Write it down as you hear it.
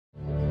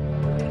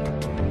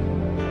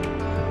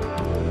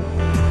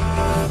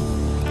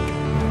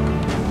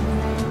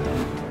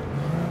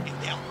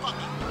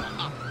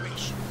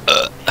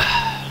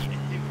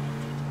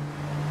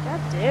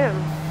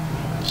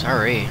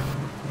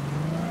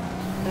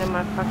in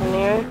my fucking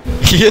ear.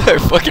 Yeah, I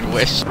fucking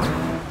wish.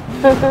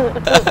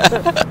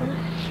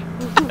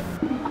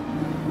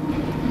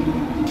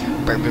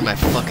 Burp in my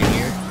fucking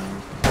ear.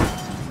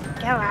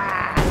 Come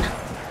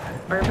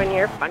on. Burp in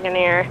your fucking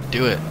ear.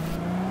 Do it.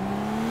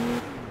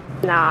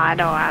 No, I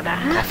don't wanna.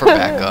 Call for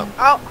backup.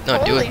 Oh,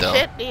 no, do holy it though.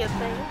 shit, do you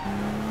think?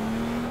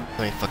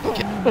 Let me fucking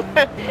get.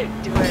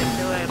 do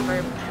it,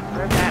 burp.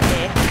 Burp at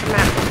me. Come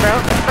at me, bro.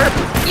 Burp.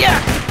 Yeah!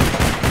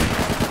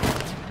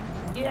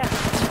 Yeah.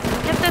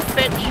 Get this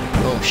bitch.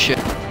 Oh shit.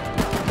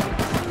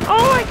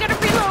 Oh, I gotta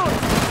reload!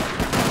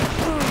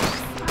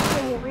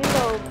 Fucking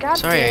reload. God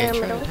Sorry, I damn,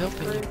 tried don't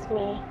helping you. bruise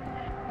me.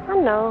 I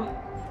know.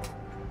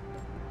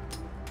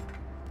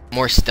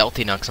 More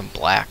stealthy now 'cause I'm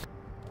black.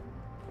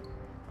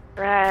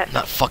 Right. I'm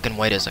not fucking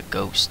white as a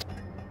ghost.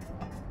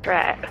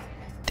 Right.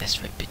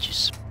 That's right,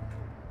 bitches.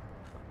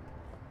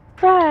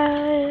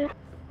 Right.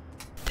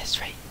 That's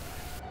right.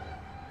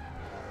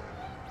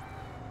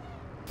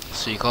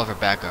 So you call for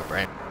backup,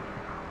 right?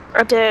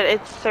 I did.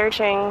 It's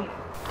searching.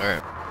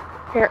 Alright.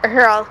 Here,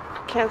 I'll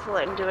cancel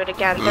it and do it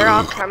again. They're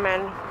all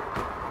coming.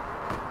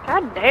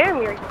 God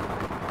damn, you're...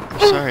 I'm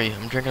sorry,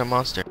 I'm drinking a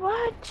Monster.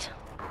 What?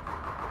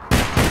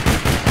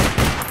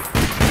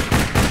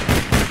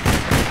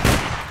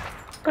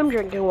 I'm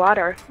drinking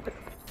water.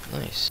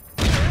 Nice.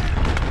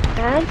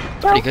 And?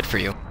 Pretty good for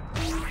you.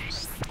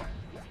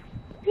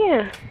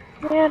 Yeah.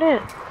 Yeah, it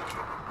is.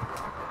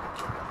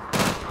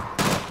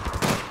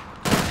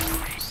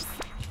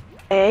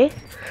 Hey,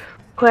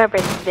 whoever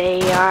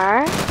they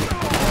are.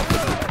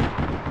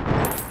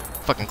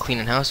 Fucking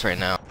cleaning house right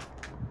now.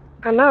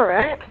 I know,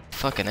 right?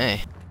 Fucking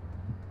A.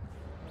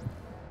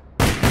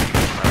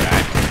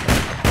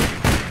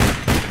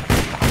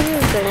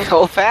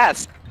 Go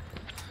fast.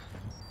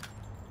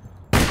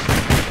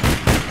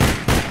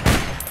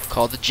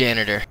 Call the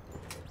janitor.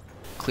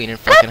 Cleaning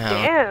fucking house.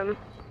 Damn.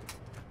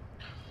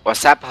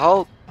 What's up,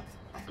 Hope?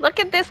 Look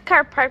at this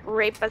car parked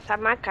right beside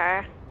my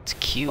car. It's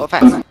cute. Go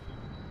fast.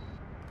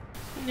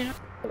 Yeah.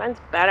 Mine's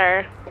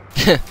better.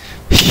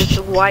 It's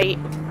white.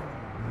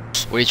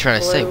 What are you trying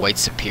to say? Blue. White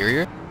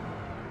superior?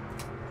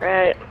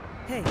 Right.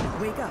 Hey,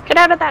 wake up. Get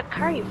out of that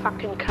car, you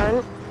fucking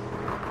cunt.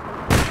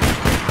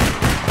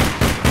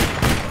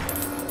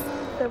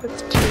 There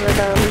was 2 of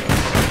them.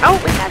 Oh,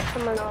 we got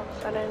someone all of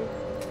a sudden.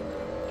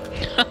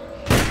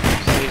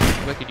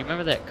 Wicked, you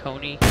remember that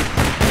Coney?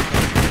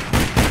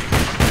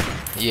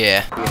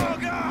 Yeah.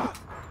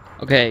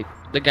 Okay,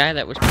 the guy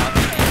that was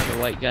talking,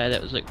 the white guy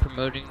that was like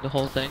promoting the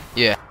whole thing.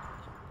 Yeah.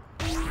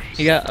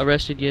 He got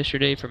arrested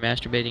yesterday for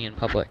masturbating in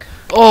public.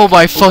 Oh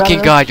my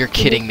fucking god, you're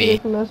kidding me.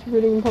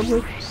 Masturbating in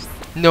public?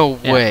 No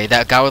Yeah. way.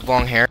 That guy with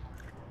long hair?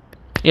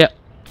 Yeah.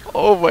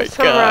 Oh my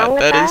Something wrong god, with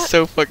that is that?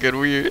 so fucking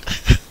weird.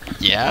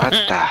 Yeah. What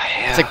the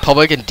hell? It's like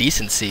public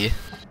indecency.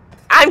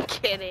 I'm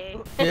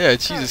kidding. Yeah,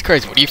 Jesus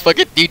Christ. What do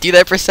you do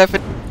that for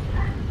 7?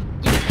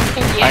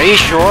 Yeah. Are you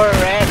sure,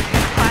 Red?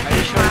 Fucking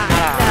you sure it's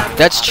not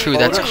That's true,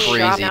 that's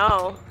Photoshop? crazy.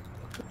 No.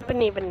 I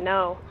wouldn't even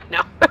know.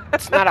 No.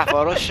 It's not a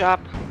Photoshop.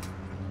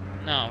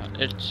 No,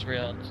 it's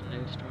real. It's a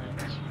news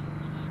story.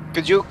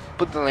 Could you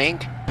put the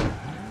link?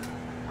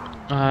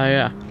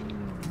 Yeah.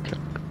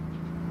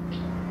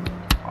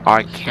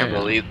 I can't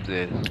believe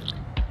this.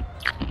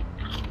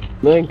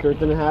 Link, or it's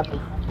gonna happen.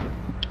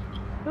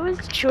 Who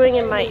is chewing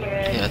in my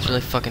ear? Yeah, it's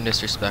really fucking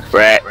disrespectful.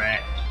 Red.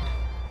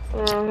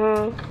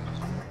 Mm-hmm.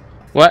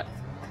 What?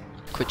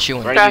 Quit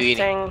chewing. Right. are you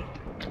eating?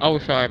 Disgusting. Oh,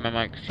 sorry, my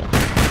mic's.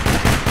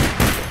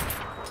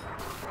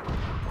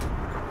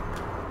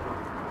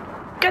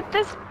 Get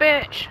this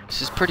bitch.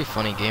 This is a pretty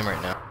funny game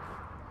right now.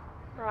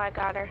 Oh, I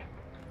got her.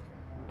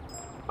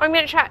 Oh, I'm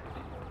getting shot.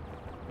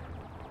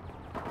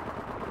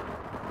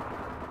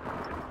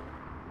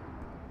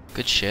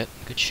 Good shit,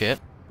 good shit.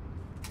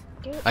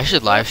 Dude. I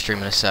should live stream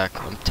in a sec.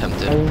 I'm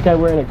tempted. This guy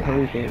wearing a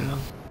coat.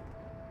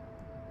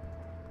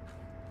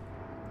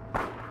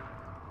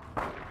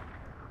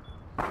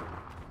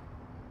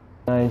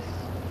 Nice.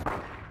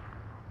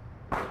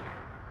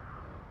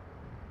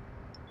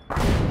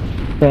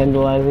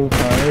 Vandalizing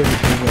cars,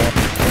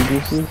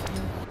 which is NPCs.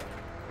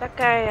 That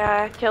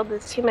guy killed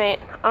his teammate.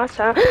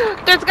 Awesome.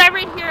 There's a guy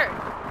right here.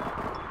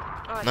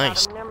 Oh, I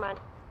Nice. got him. Never mind.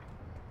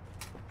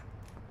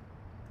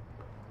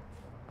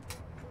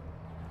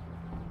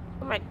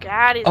 Oh my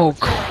god. He's Oh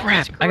listening to, like,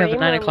 crap! I got the 9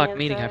 screamer o'clock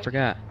meeting. I music.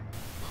 forgot.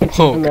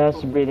 Oh,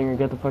 Masturbating or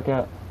get the fuck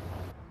out.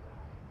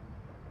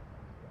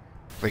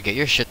 wait, get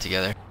your shit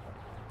together.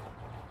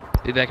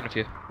 Be back in a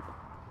few.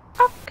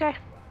 Okay.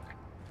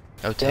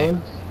 Okay.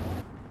 Dylan?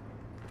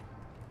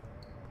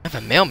 I have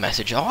a mail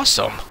message.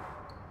 Awesome.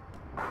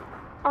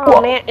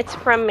 Oh man, it's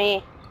from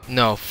me.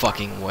 No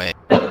fucking way.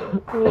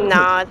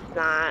 No, it's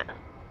not.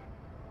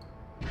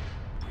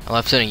 I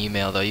love sending you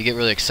mail though. You get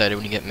really excited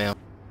when you get mail.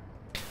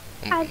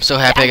 I'm I- so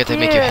happy I I get to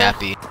make you do.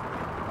 happy.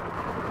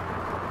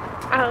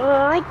 I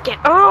like it.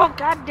 Oh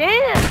god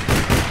damn.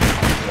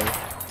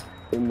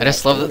 I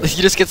just love that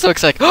you just get so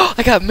excited. Oh,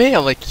 I got mail.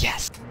 I'm like,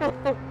 yes.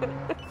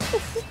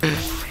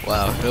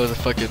 Wow, that was a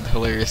fucking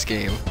hilarious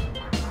game.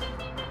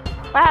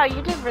 Wow,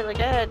 you did really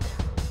good.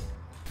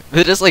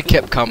 It just like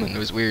kept coming. It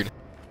was weird.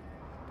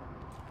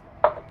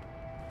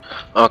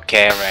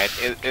 Okay, right.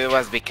 It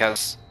was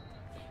because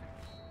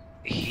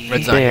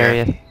Red's not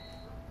here.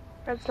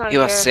 Red's not he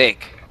was here.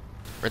 sick.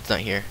 Red's not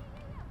here.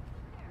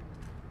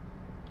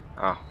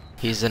 Oh.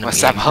 He's in a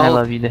What's meeting. up, I Hope?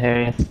 love you,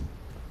 Darius.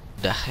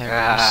 The heck?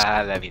 Ah,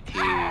 I love you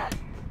too.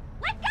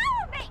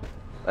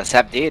 What's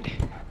up, dude?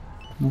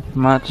 Not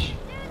much.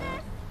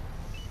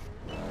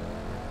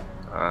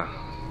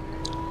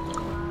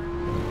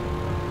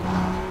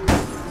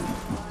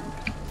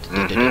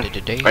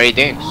 What are you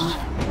doing?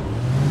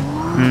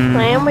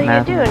 Liam, what are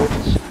you doing?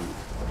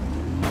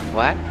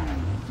 What?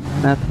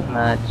 Nothing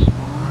much.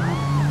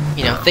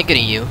 You know, thinking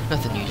of you.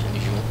 Nothing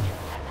unusual.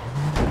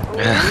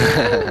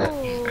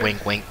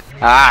 Wink, wink.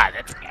 Ah,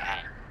 that's good.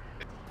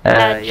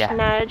 Nudge, Yeah.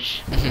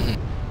 nudge.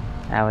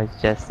 I was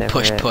just over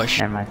Push, it. push.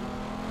 Never mind.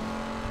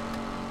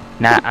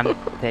 Nah, I'm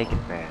taking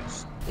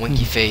Yes.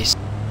 Winky face.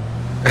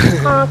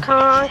 Honk,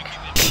 honk.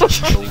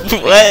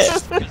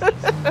 What?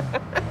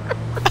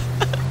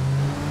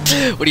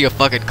 What are you, a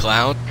fucking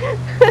clown?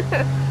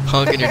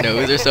 Honking your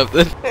nose or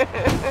something?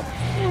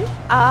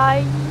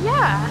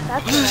 Yeah,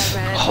 that's what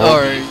I meant.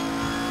 Alright.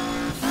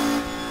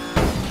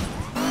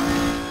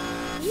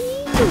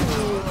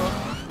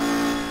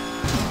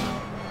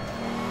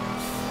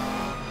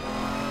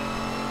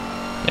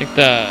 I think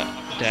the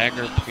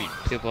dagger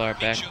people are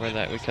back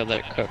where we killed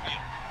that cook.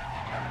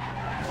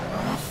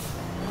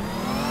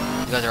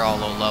 You guys are all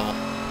low level.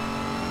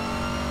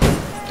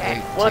 Okay,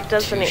 Take what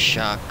doesn't two it?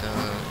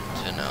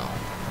 shotguns and no.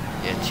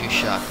 Yeah, 2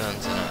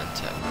 shotguns and a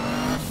tech.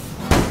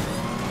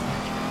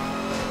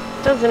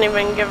 Doesn't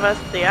even give us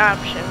the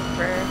option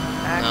for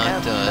No,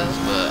 backup. it does,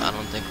 so. but I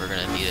don't think we're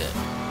gonna need it.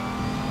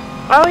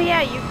 Oh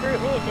yeah, you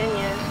grouped me, didn't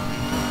you?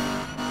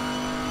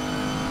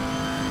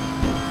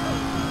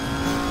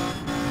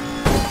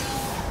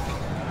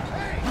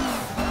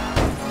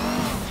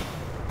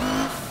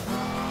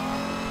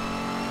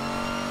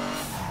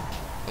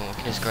 Oh, we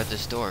can just guard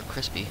this door,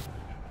 crispy.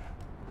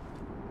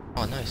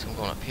 Oh, nice. I'm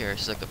going up here.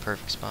 This is like the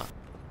perfect spot.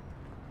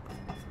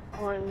 I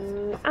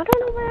don't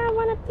know where I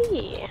want to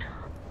be.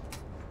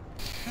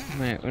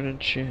 Wait, what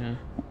did she have?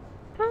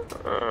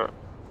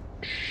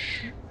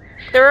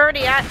 They're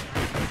already at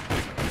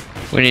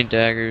We need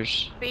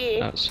daggers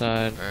B.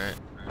 outside.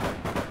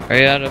 Alright. Are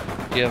you out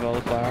of? Do you have all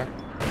the flour?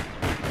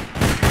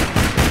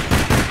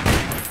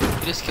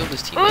 We just killed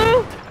his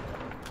teammate.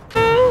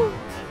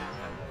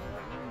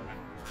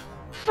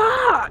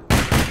 Fuck!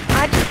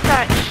 I just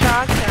got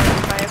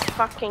shotgunned by a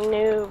fucking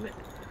noob.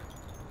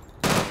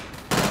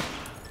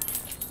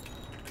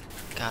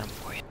 Got him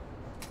for you.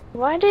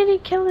 Why did he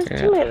kill his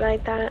Yeah. teammate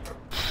like that?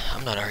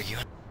 I'm not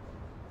arguing.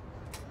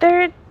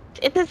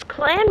 It's his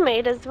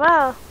clanmate as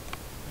well.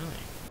 Really?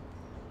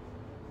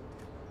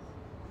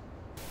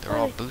 They're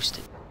all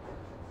boosted.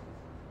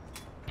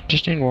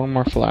 Just need one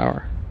more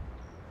flour.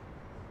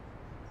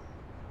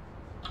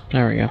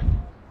 There we go.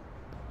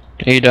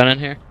 Are you done in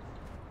here?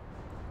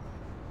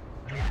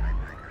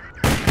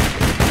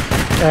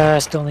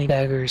 Still need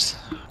daggers.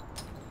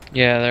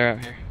 Yeah, they're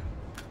out here.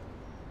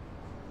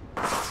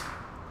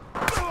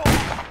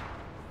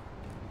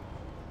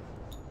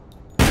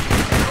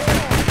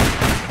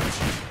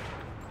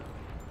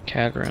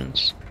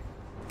 Cadrons.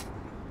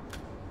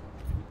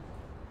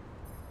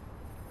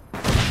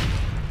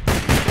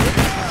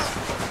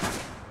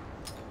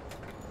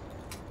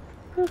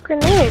 Ooh,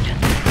 grenade.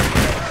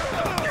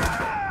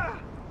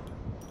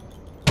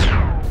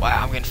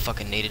 Wow, I'm getting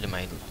fucking naded in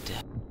my...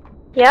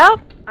 Yep,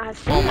 I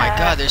see Oh my that.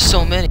 god, there's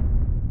so many.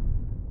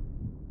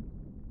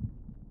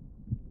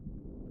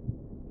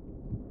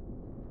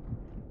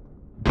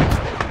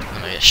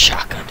 I'm gonna get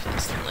shotgunned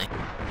instantly.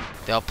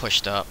 They all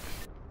pushed up.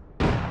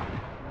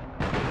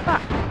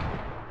 Fuck.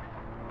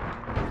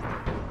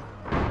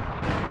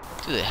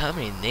 Dude, how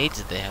many nades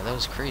did they have? That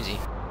was crazy.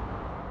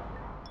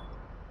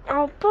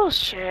 Oh,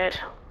 bullshit.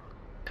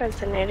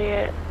 Guy's an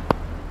idiot.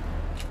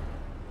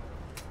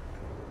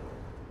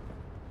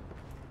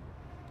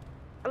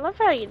 I love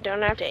how you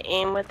don't have to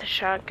aim with the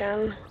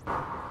shotgun.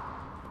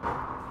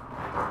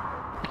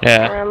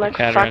 Yeah, Or I'm the like a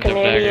cadrons fucking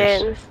have idiot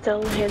daggers. and it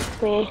still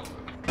hits me.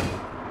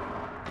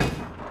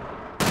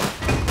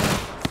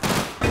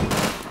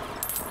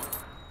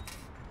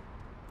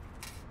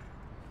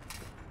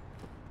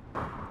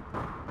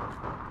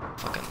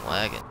 Fucking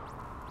lagging.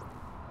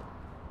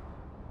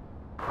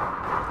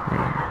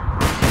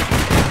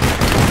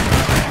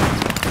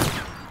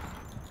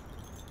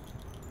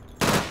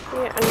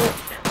 Yeah, I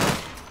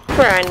need...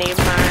 Where I need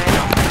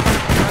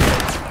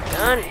my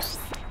guns.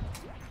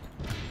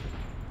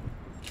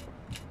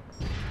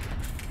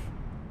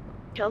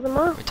 Kill them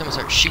all. Every time I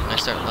start shooting, I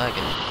start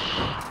lagging.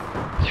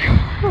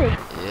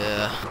 Hmm.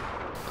 Yeah.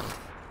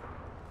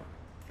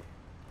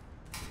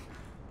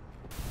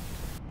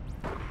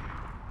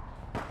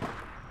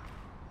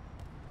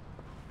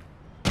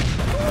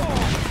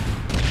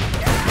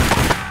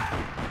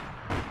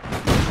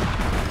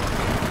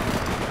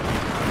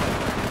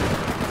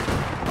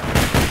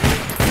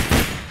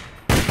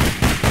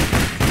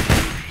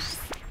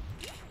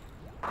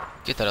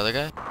 Get that other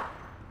guy?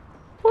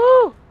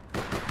 Woo!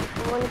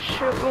 One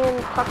shoot me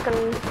in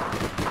fucking...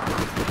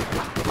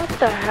 What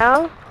the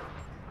hell?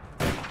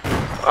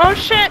 Oh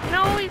shit,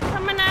 no, he's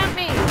coming at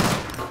me.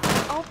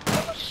 Oh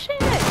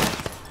shit.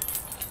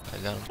 I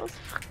got him.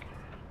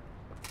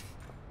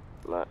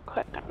 Look,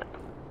 quick on it.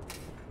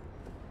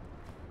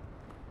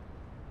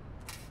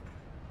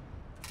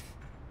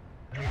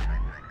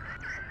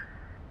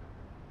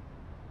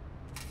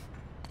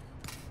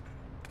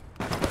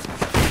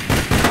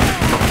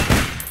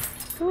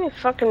 How many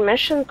fucking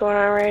missions going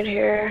on right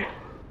here?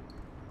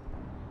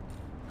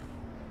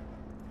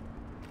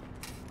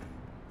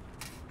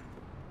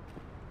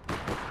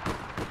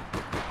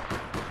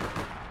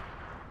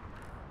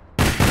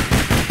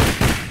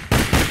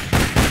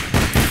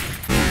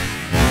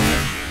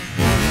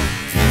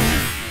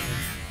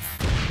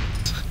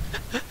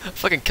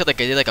 Fucking killed that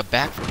guy, did like a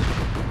back.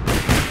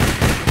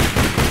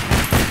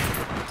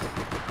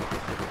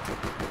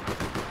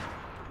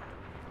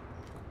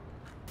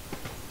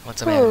 Want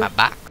some in my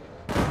back?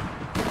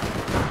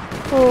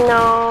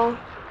 No.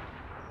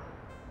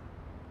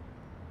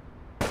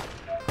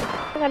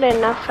 I got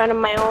enough out of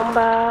my own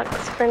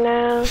box for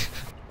now.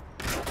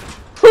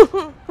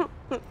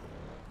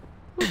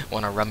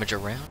 Wanna rummage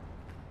around?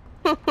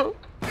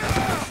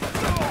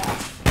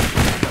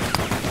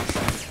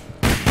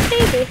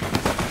 Maybe.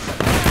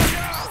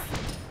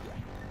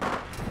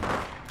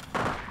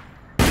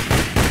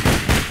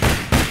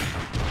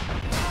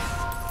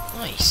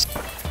 Nice.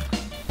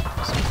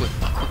 Some quick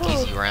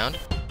easy round.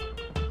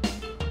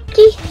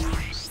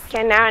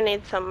 Okay, now I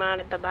need something out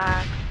of the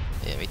box.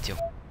 Yeah, me too.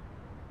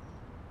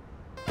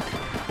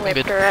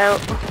 Whipped her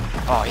out.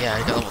 Oh yeah,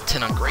 I got level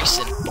 10 on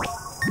Grayson.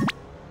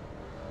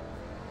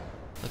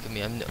 Look at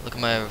me, look at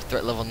my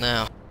threat level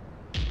now.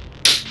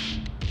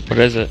 What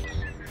is it?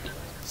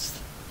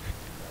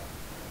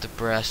 The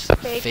brass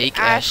fake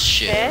ass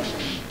shit.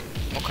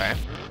 Okay.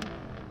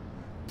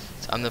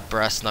 So I'm the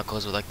brass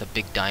knuckles with like the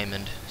big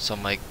diamond. So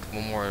I'm like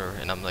one more,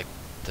 and I'm like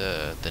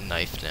the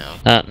knife now.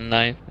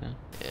 Knife. Yeah.